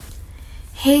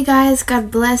Hey guys, God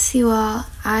bless you all.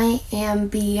 I am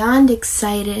beyond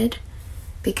excited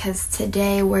because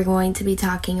today we're going to be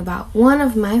talking about one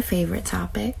of my favorite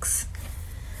topics.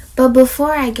 But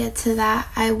before I get to that,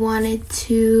 I wanted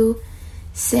to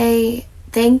say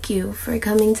thank you for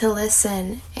coming to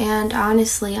listen. And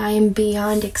honestly, I am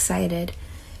beyond excited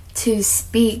to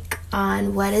speak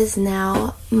on what is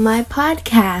now my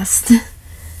podcast.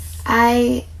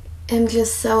 I am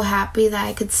just so happy that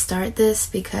I could start this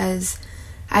because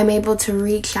I'm able to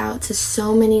reach out to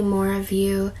so many more of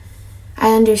you.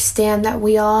 I understand that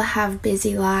we all have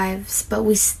busy lives, but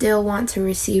we still want to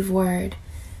receive word.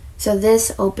 So this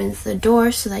opens the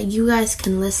door so that you guys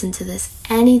can listen to this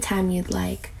anytime you'd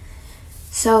like.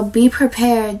 So be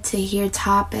prepared to hear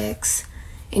topics,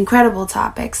 incredible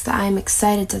topics that I'm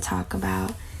excited to talk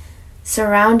about,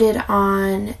 surrounded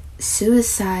on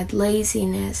suicide,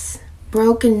 laziness,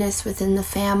 brokenness within the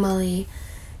family,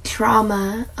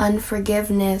 trauma,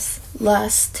 unforgiveness,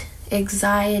 lust,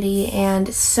 anxiety,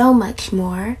 and so much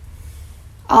more.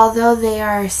 Although they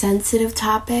are sensitive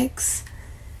topics,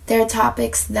 they're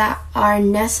topics that are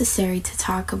necessary to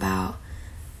talk about.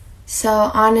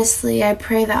 So honestly, I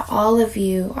pray that all of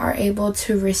you are able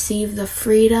to receive the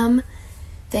freedom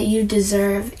that you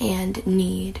deserve and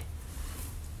need.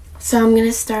 So I'm going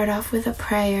to start off with a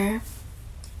prayer.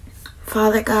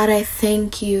 Father God, I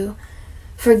thank you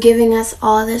for giving us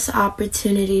all this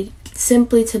opportunity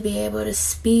simply to be able to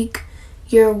speak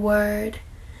your word.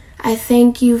 I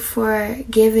thank you for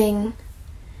giving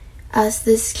us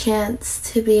this chance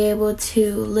to be able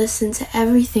to listen to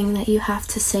everything that you have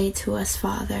to say to us,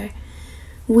 Father.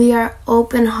 We are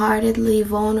open-heartedly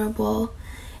vulnerable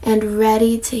and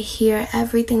ready to hear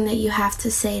everything that you have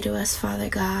to say to us, Father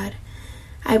God.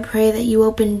 I pray that you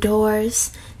open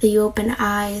doors, that you open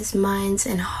eyes, minds,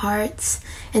 and hearts,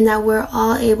 and that we're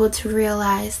all able to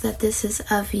realize that this is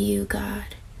of you,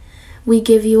 God. We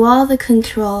give you all the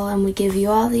control, and we give you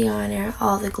all the honor,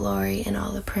 all the glory, and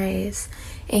all the praise.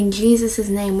 In Jesus'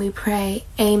 name we pray,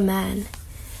 amen.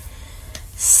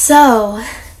 So,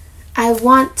 I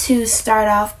want to start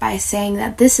off by saying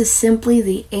that this is simply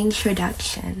the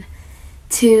introduction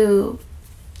to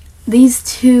these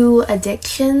two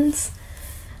addictions.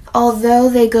 Although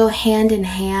they go hand in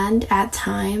hand at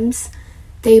times,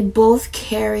 they both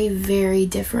carry very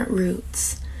different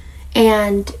roots.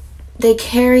 And they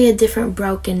carry a different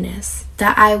brokenness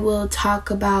that I will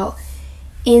talk about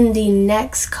in the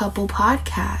next couple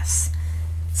podcasts.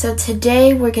 So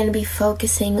today we're going to be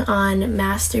focusing on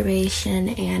masturbation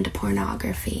and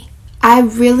pornography. I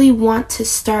really want to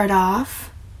start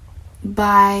off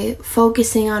by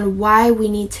focusing on why we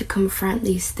need to confront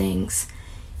these things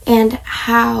and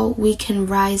how we can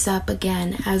rise up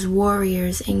again as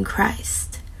warriors in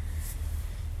Christ.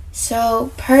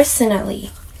 So personally,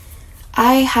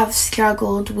 I have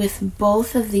struggled with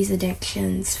both of these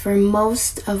addictions for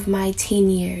most of my teen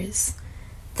years.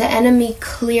 The enemy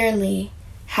clearly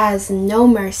has no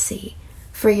mercy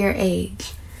for your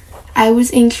age. I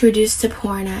was introduced to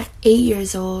porn at 8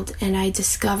 years old, and I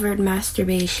discovered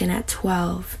masturbation at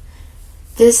 12.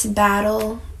 This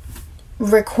battle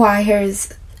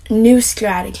requires new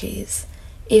strategies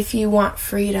if you want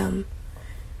freedom.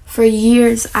 For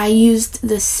years, I used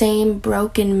the same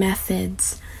broken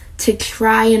methods to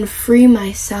try and free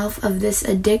myself of this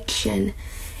addiction.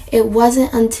 It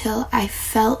wasn't until I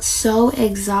felt so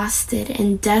exhausted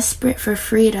and desperate for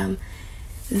freedom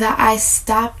that I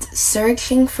stopped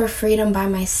searching for freedom by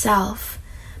myself,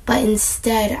 but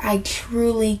instead I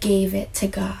truly gave it to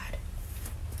God.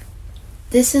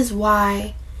 This is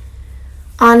why,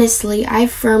 honestly, I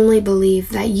firmly believe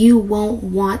that you won't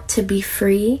want to be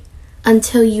free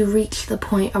until you reach the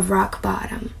point of rock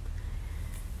bottom.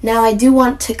 Now, I do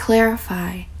want to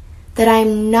clarify that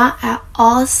I'm not at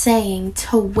all saying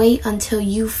to wait until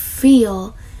you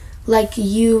feel like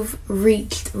you've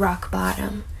reached rock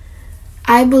bottom.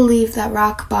 I believe that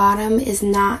rock bottom is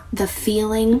not the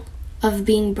feeling of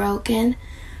being broken,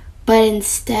 but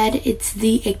instead it's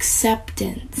the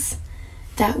acceptance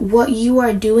that what you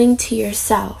are doing to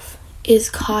yourself is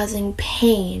causing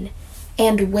pain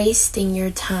and wasting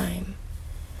your time.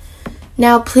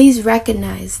 Now, please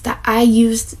recognize that I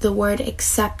used the word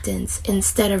acceptance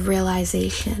instead of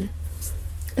realization.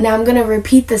 Now, I'm going to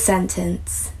repeat the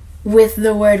sentence with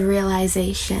the word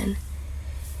realization,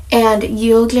 and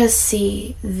you'll just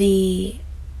see the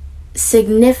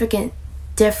significant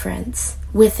difference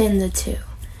within the two.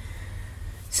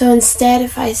 So instead,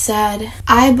 if I said,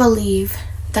 I believe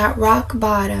that rock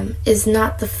bottom is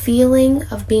not the feeling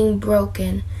of being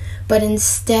broken, but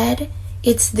instead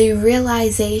it's the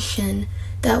realization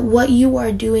that what you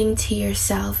are doing to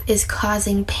yourself is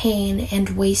causing pain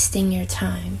and wasting your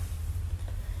time.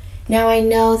 Now I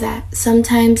know that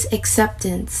sometimes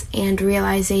acceptance and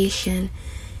realization,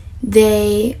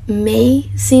 they may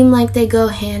seem like they go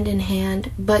hand in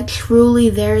hand, but truly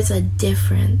there's a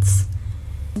difference.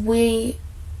 We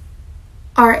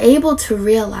are able to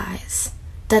realize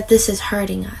that this is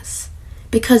hurting us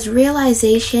because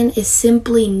realization is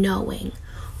simply knowing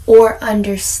or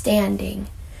understanding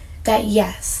that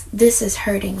yes, this is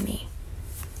hurting me.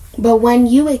 But when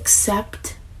you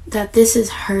accept that this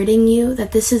is hurting you,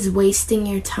 that this is wasting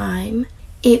your time,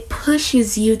 it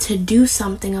pushes you to do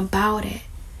something about it.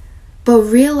 But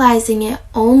realizing it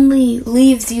only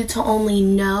leaves you to only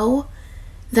know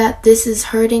that this is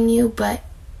hurting you, but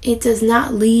it does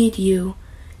not lead you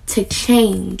to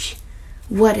change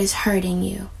what is hurting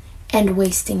you and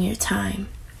wasting your time.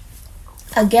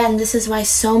 Again, this is why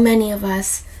so many of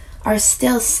us are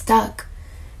still stuck,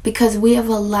 because we have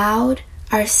allowed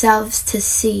ourselves to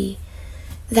see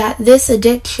that this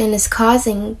addiction is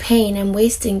causing pain and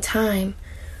wasting time,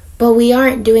 but we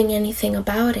aren't doing anything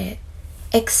about it.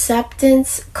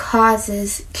 Acceptance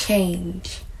causes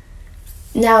change.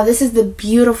 Now, this is the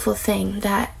beautiful thing,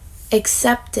 that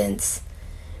acceptance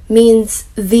means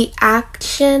the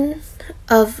action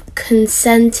of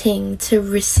consenting to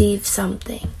receive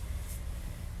something.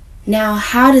 Now,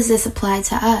 how does this apply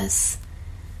to us?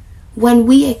 When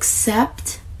we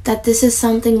accept that this is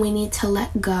something we need to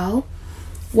let go,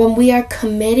 when we are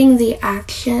committing the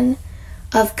action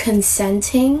of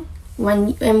consenting,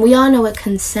 and we all know what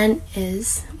consent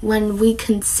is. When we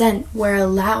consent, we're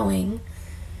allowing.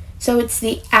 So it's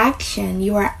the action.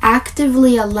 You are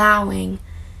actively allowing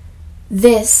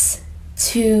this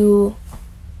to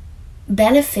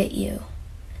benefit you.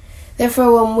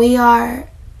 Therefore, when we are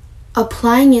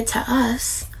applying it to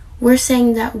us, we're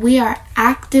saying that we are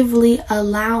actively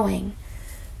allowing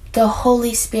the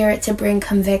Holy Spirit to bring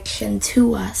conviction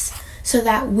to us so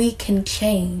that we can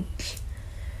change.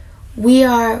 We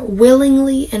are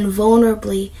willingly and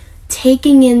vulnerably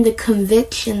taking in the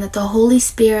conviction that the Holy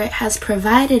Spirit has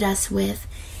provided us with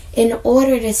in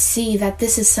order to see that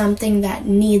this is something that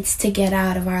needs to get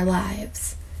out of our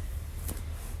lives.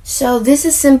 So this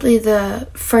is simply the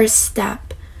first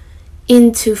step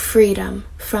into freedom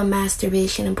from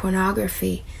masturbation and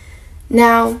pornography.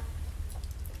 Now,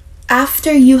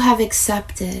 after you have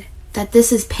accepted that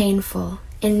this is painful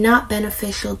and not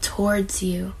beneficial towards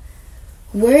you,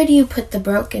 where do you put the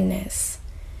brokenness?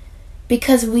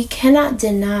 Because we cannot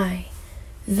deny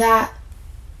that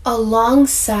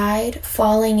alongside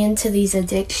falling into these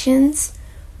addictions,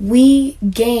 we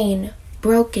gain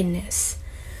brokenness.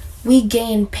 We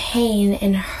gain pain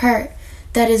and hurt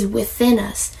that is within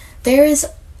us. There is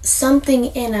something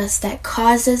in us that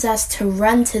causes us to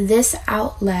run to this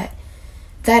outlet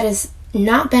that is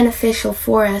not beneficial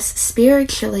for us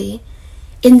spiritually,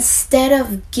 instead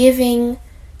of giving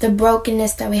the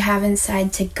brokenness that we have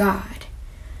inside to God.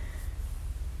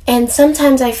 And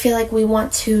sometimes I feel like we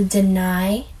want to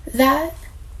deny that.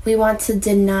 We want to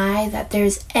deny that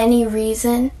there's any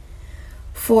reason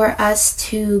for us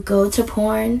to go to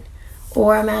porn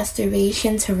or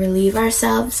masturbation to relieve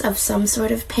ourselves of some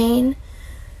sort of pain.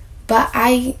 But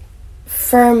I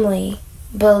firmly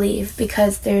believe,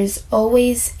 because there's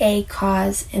always a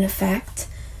cause and effect,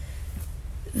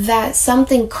 that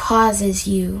something causes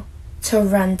you to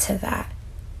run to that.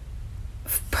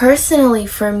 Personally,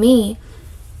 for me,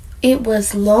 it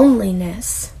was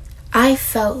loneliness. I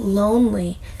felt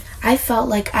lonely. I felt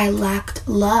like I lacked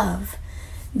love.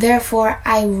 Therefore,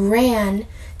 I ran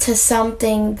to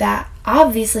something that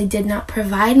obviously did not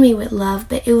provide me with love,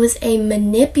 but it was a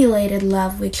manipulated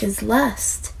love, which is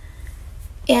lust.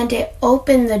 And it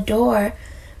opened the door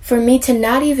for me to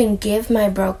not even give my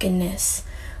brokenness,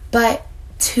 but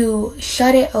to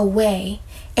shut it away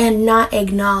and not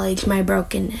acknowledge my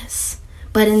brokenness,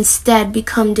 but instead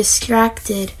become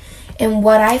distracted in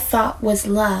what I thought was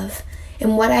love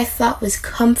and what I thought was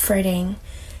comforting,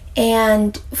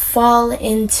 and fall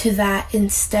into that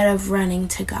instead of running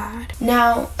to God.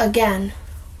 Now, again,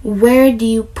 where do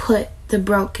you put the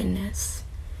brokenness?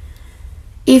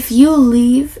 If you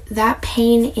leave that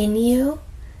pain in you,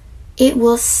 it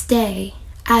will stay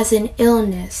as an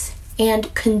illness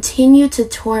and continue to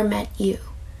torment you.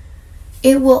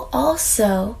 It will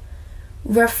also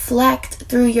reflect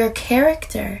through your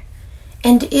character,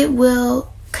 and it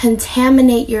will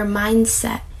contaminate your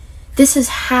mindset. This is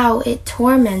how it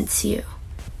torments you.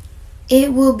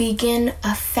 It will begin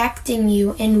affecting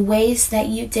you in ways that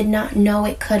you did not know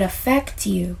it could affect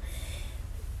you.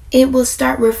 It will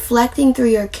start reflecting through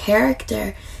your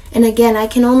character And again, I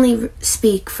can only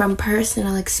speak from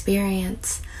personal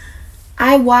experience.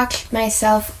 I watched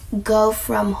myself go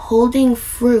from holding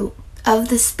fruit of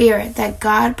the Spirit that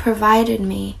God provided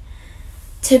me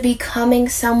to becoming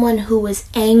someone who was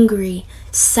angry,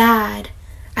 sad.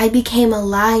 I became a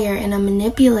liar and a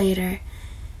manipulator.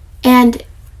 And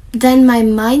then my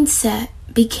mindset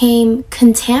became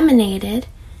contaminated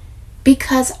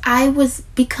because I was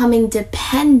becoming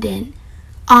dependent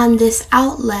on this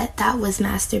outlet that was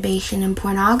masturbation and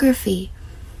pornography.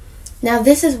 Now,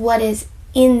 this is what is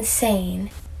insane.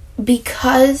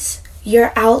 Because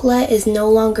your outlet is no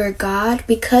longer God,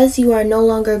 because you are no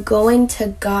longer going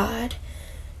to God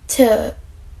to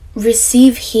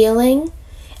receive healing,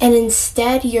 and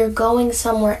instead you're going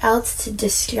somewhere else to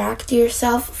distract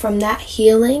yourself from that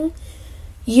healing,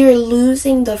 you're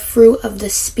losing the fruit of the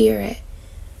Spirit.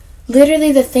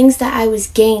 Literally, the things that I was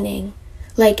gaining,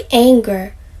 like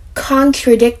anger,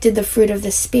 contradicted the fruit of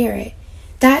the Spirit.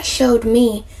 That showed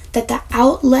me that the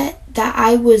outlet that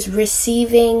I was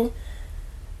receiving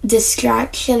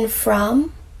distraction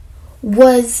from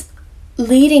was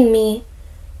leading me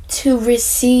to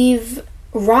receive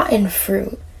rotten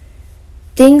fruit.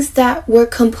 Things that were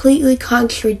completely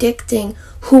contradicting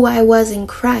who I was in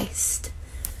Christ.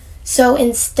 So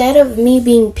instead of me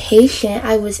being patient,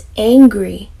 I was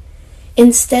angry.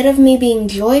 Instead of me being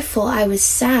joyful, I was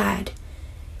sad.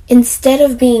 Instead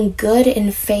of being good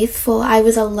and faithful, I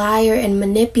was a liar and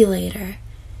manipulator.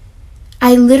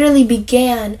 I literally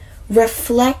began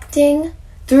reflecting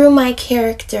through my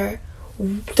character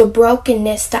the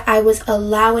brokenness that I was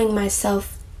allowing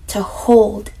myself to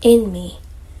hold in me.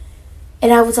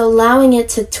 And I was allowing it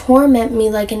to torment me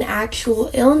like an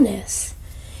actual illness.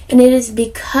 And it is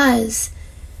because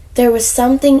there was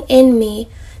something in me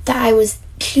that I was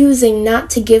choosing not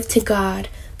to give to God,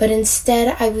 but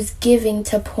instead I was giving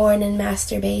to porn and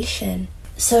masturbation.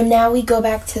 So now we go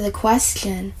back to the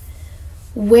question,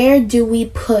 where do we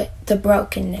put the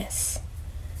brokenness?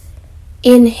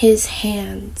 In His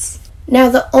hands. Now,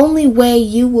 the only way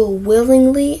you will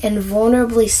willingly and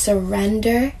vulnerably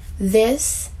surrender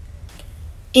this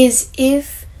is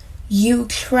if you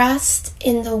trust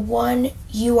in the one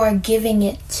you are giving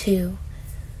it to.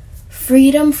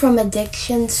 Freedom from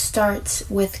addiction starts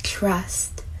with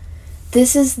trust.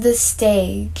 This is the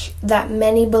stage that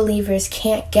many believers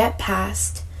can't get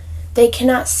past. They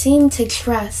cannot seem to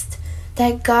trust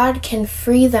that God can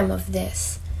free them of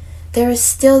this. There is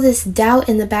still this doubt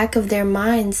in the back of their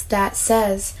minds that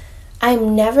says,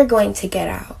 I'm never going to get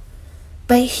out.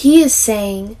 But He is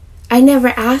saying, I never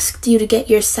asked you to get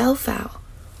yourself out.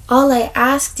 All I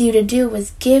asked you to do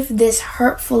was give this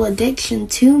hurtful addiction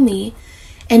to me,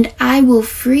 and I will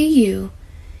free you.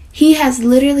 He has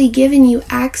literally given you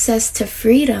access to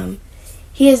freedom.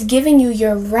 He has given you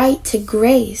your right to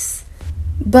grace.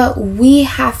 But we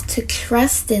have to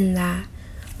trust in that.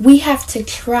 We have to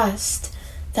trust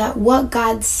that what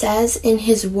God says in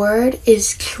His Word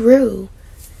is true.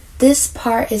 This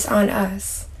part is on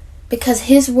us, because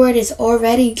His Word is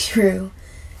already true.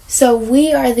 So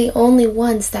we are the only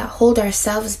ones that hold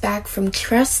ourselves back from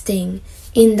trusting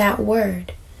in that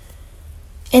Word.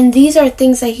 And these are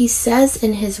things that He says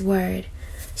in His Word.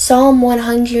 Psalm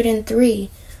 103,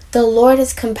 the Lord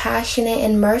is compassionate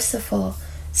and merciful,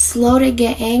 slow to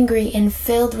get angry and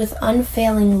filled with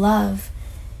unfailing love.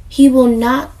 He will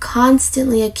not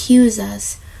constantly accuse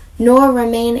us, nor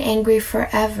remain angry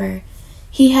forever.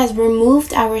 He has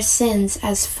removed our sins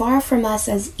as far from us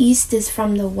as east is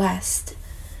from the west.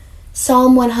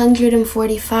 Psalm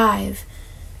 145,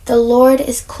 the Lord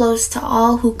is close to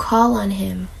all who call on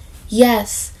Him.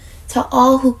 Yes, to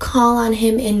all who call on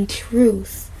Him in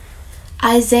truth.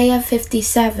 Isaiah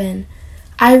 57,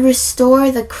 I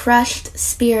restore the crushed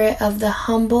spirit of the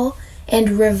humble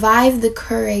and revive the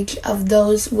courage of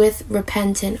those with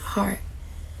repentant heart.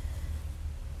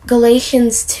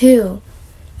 Galatians 2,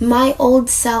 my old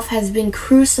self has been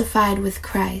crucified with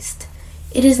Christ.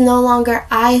 It is no longer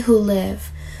I who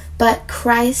live, but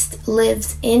Christ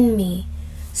lives in me.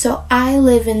 So I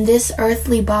live in this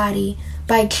earthly body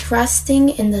by trusting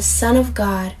in the Son of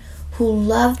God who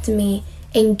loved me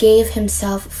and gave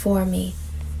Himself for me.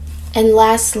 And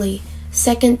lastly,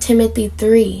 2 Timothy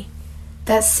 3,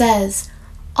 that says,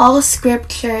 all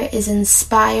Scripture is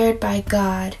inspired by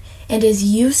God and is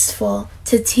useful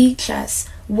to teach us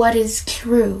what is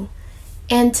true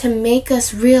and to make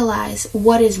us realize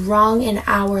what is wrong in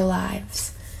our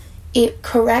lives. It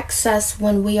corrects us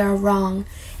when we are wrong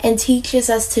and teaches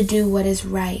us to do what is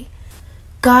right.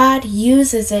 God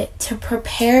uses it to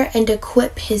prepare and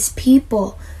equip His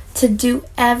people to do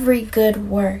every good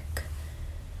work.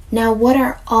 Now, what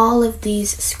are all of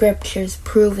these scriptures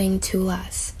proving to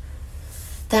us?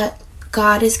 that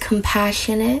God is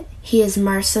compassionate, He is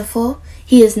merciful,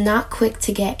 He is not quick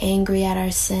to get angry at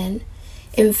our sin.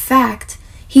 In fact,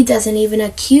 He doesn't even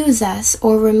accuse us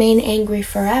or remain angry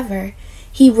forever.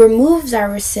 He removes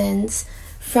our sins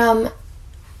from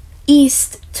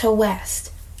east to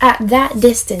west. At that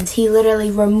distance, He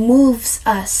literally removes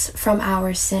us from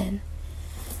our sin.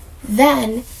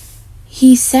 Then,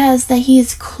 He says that He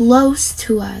is close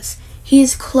to us. He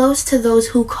is close to those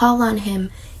who call on Him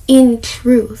in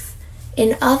truth.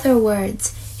 In other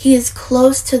words, He is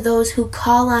close to those who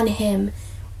call on Him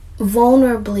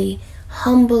vulnerably,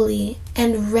 humbly,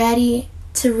 and ready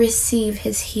to receive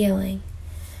His healing.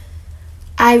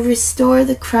 I restore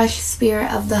the crushed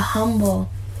spirit of the humble.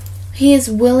 He is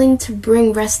willing to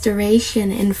bring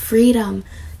restoration and freedom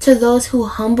to those who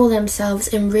humble themselves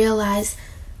and realize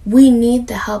we need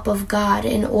the help of God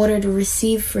in order to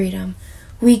receive freedom.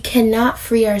 We cannot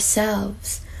free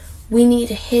ourselves. We need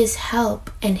His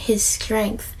help and His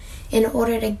strength in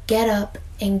order to get up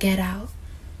and get out.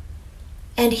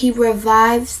 And He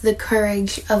revives the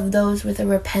courage of those with a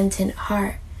repentant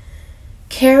heart.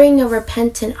 Carrying a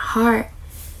repentant heart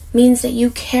means that you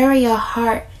carry a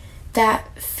heart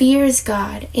that fears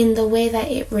God in the way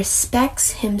that it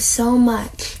respects Him so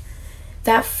much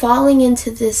that falling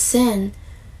into this sin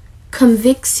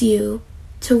convicts you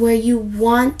to where you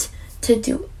want to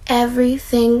do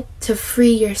everything to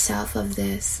free yourself of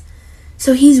this.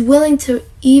 So He's willing to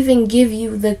even give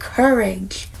you the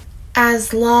courage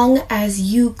as long as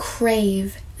you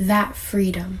crave that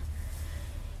freedom.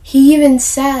 He even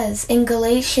says in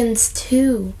Galatians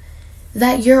 2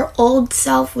 that your old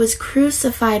self was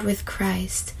crucified with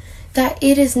Christ, that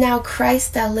it is now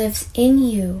Christ that lives in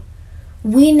you.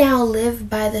 We now live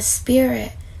by the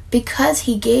Spirit because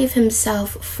He gave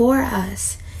Himself for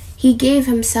us. He gave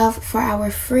Himself for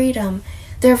our freedom.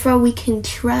 Therefore, we can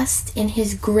trust in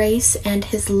His grace and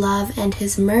His love and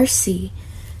His mercy,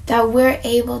 that we're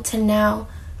able to now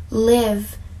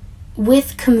live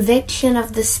with conviction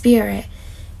of the Spirit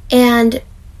and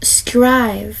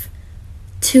strive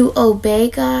to obey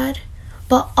God,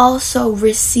 but also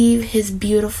receive His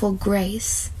beautiful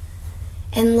grace.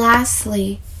 And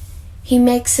lastly, He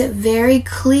makes it very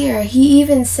clear. He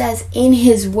even says in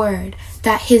His Word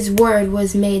that His Word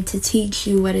was made to teach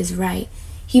you what is right.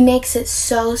 He makes it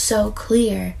so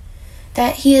clear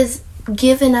that He has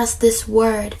given us this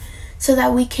Word so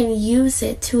that we can use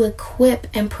it to equip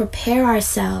and prepare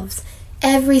ourselves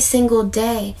every single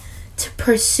day to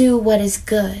pursue what is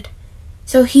good.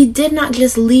 So He did not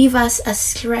just leave us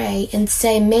astray and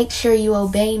say, make sure you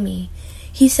obey me.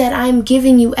 He said, I'm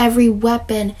giving you every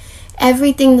weapon,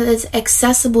 everything that is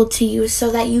accessible to you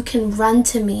so that you can run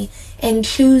to me and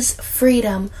choose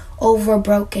freedom over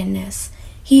brokenness.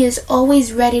 He is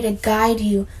always ready to guide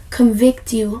you,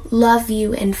 convict you, love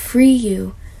you, and free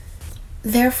you.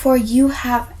 Therefore, you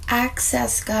have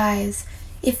access, guys.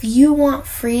 If you want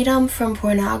freedom from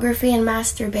pornography and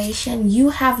masturbation, you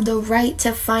have the right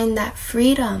to find that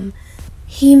freedom.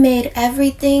 He made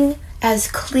everything as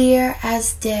clear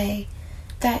as day,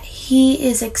 that He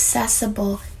is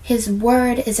accessible. His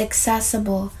Word is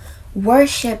accessible.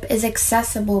 Worship is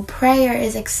accessible. Prayer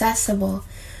is accessible.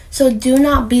 So do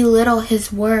not belittle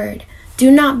His Word.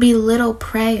 Do not belittle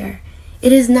prayer.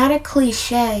 It is not a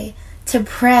cliche to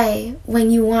pray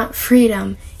when you want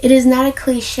freedom. It is not a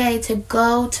cliche to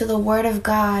go to the Word of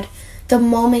God the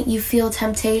moment you feel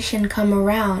temptation come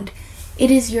around.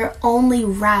 It is your only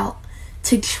route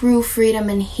to true freedom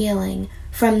and healing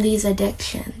from these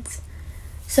addictions.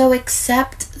 So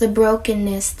accept the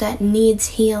brokenness that needs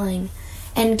healing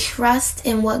and trust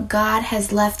in what God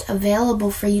has left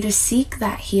available for you to seek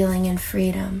that healing and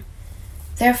freedom.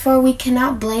 Therefore, we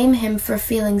cannot blame Him for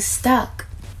feeling stuck.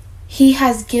 He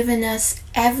has given us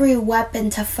every weapon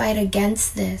to fight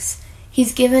against this.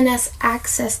 He's given us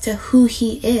access to who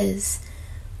He is.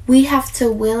 We have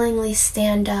to willingly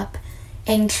stand up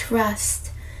and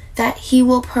trust that He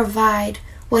will provide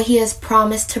what He has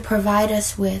promised to provide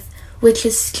us with, which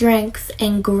is strength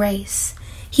and grace.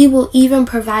 He will even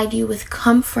provide you with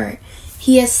comfort.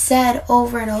 He has said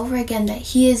over and over again that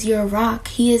He is your rock.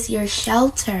 He is your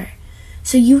shelter.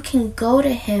 So you can go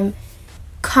to Him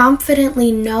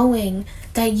confidently knowing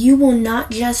that you will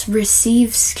not just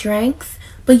receive strength,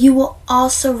 but you will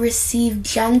also receive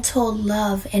gentle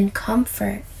love and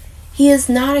comfort. He is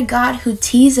not a God who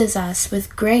teases us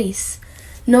with grace,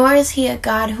 nor is He a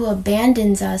God who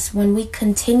abandons us when we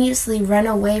continuously run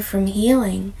away from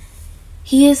healing.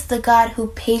 He is the God who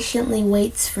patiently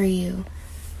waits for you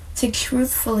to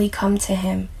truthfully come to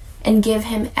Him and give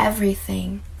Him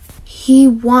everything. He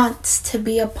wants to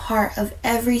be a part of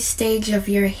every stage of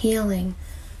your healing.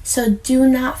 So do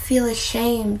not feel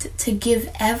ashamed to give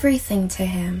everything to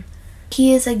him.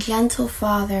 He is a gentle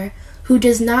Father who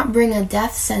does not bring a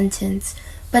death sentence,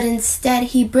 but instead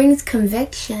he brings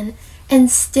conviction and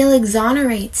still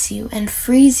exonerates you and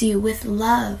frees you with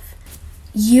love.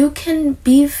 You can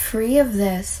be free of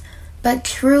this, but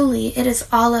truly it is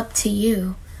all up to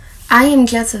you. I am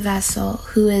just a vessel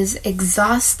who is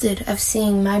exhausted of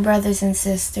seeing my brothers and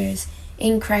sisters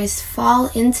in Christ fall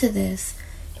into this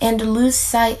and lose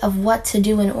sight of what to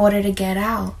do in order to get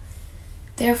out.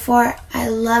 Therefore, I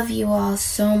love you all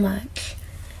so much,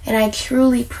 and I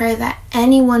truly pray that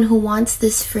anyone who wants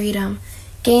this freedom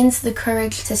gains the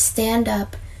courage to stand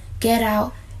up, get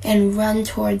out, and run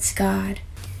towards God.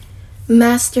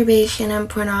 Masturbation and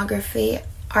pornography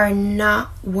are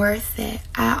not worth it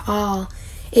at all.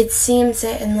 It seems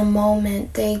it in the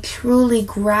moment. They truly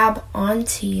grab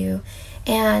onto you,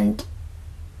 and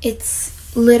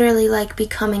it's literally like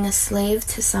becoming a slave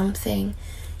to something.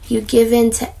 You give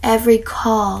in to every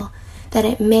call that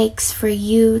it makes for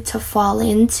you to fall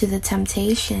into the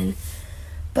temptation.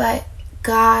 But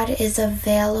God is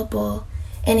available,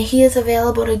 and he is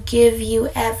available to give you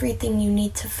everything you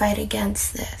need to fight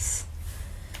against this.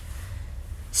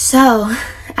 So,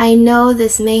 I know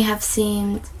this may have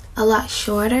seemed a lot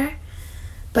shorter,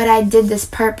 but I did this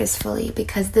purposefully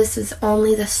because this is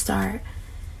only the start.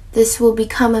 This will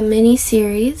become a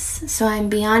mini-series, so I'm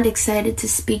beyond excited to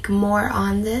speak more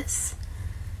on this.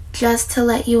 Just to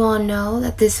let you all know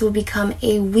that this will become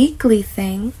a weekly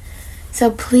thing, so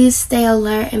please stay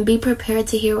alert and be prepared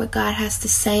to hear what God has to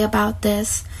say about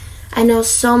this. I know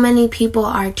so many people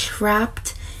are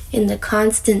trapped in the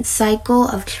constant cycle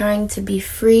of trying to be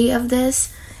free of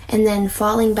this and then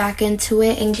falling back into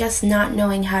it and just not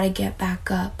knowing how to get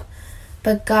back up.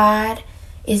 But God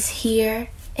is here,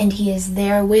 and he is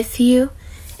there with you,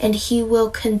 and he will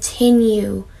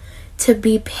continue to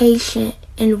be patient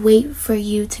and wait for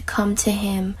you to come to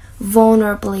him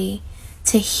vulnerably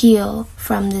to heal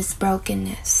from this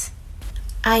brokenness.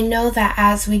 I know that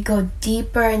as we go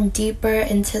deeper and deeper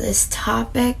into this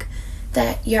topic,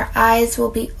 that your eyes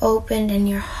will be opened and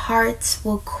your hearts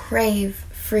will crave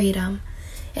freedom.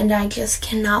 And I just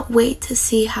cannot wait to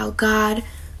see how God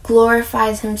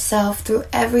glorifies himself through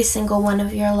every single one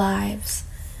of your lives.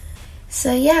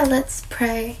 So yeah, let's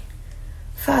pray.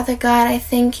 Father God, I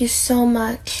thank you so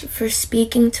much for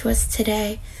speaking to us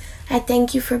today. I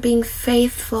thank you for being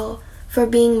faithful, for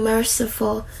being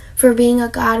merciful, for being a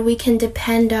God we can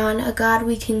depend on, a God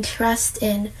we can trust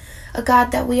in, a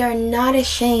God that we are not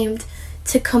ashamed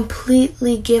to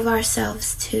completely give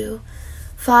ourselves to.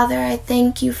 Father, I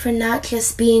thank you for not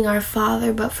just being our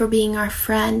Father, but for being our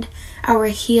friend, our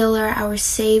healer, our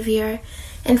Savior,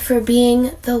 and for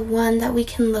being the one that we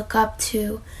can look up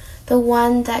to, the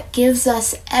one that gives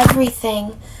us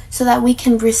everything so that we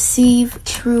can receive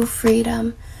true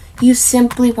freedom. You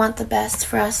simply want the best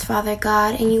for us, Father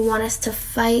God, and you want us to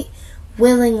fight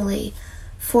willingly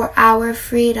for our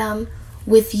freedom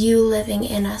with you living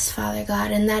in us, Father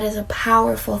God, and that is a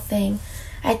powerful thing.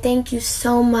 I thank you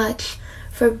so much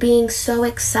for being so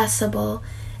accessible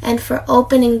and for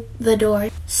opening the door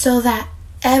so that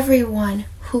everyone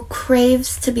who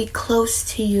craves to be close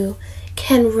to you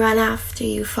can run after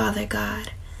you, Father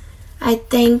God. I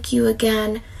thank you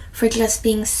again for just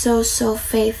being so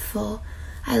faithful.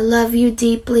 I love you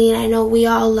deeply, and I know we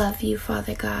all love you,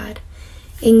 Father God.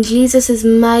 In Jesus'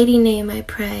 mighty name I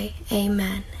pray,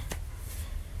 amen.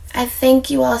 I thank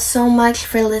you all so much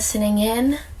for listening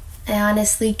in. I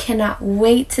honestly cannot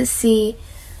wait to see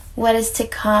what is to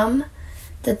come.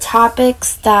 The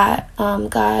topics that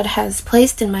God has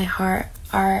placed in my heart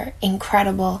are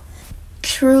incredible.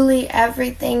 Truly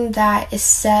everything that is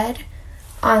said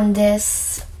on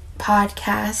this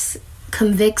podcast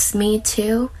convicts me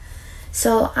too.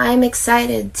 So I'm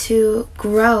excited to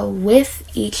grow with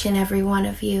each and every one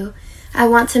of you. I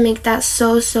want to make that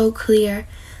so clear.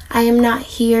 I am not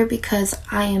here because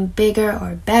I am bigger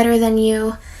or better than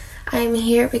you. I am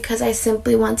here because I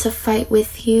simply want to fight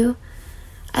with you.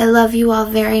 I love you all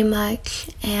very much,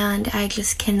 and I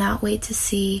just cannot wait to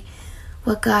see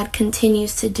what God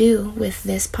continues to do with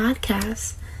this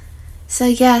podcast. So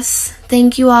yes,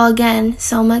 thank you all again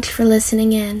so much for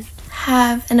listening in.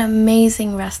 Have an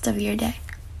amazing rest of your day.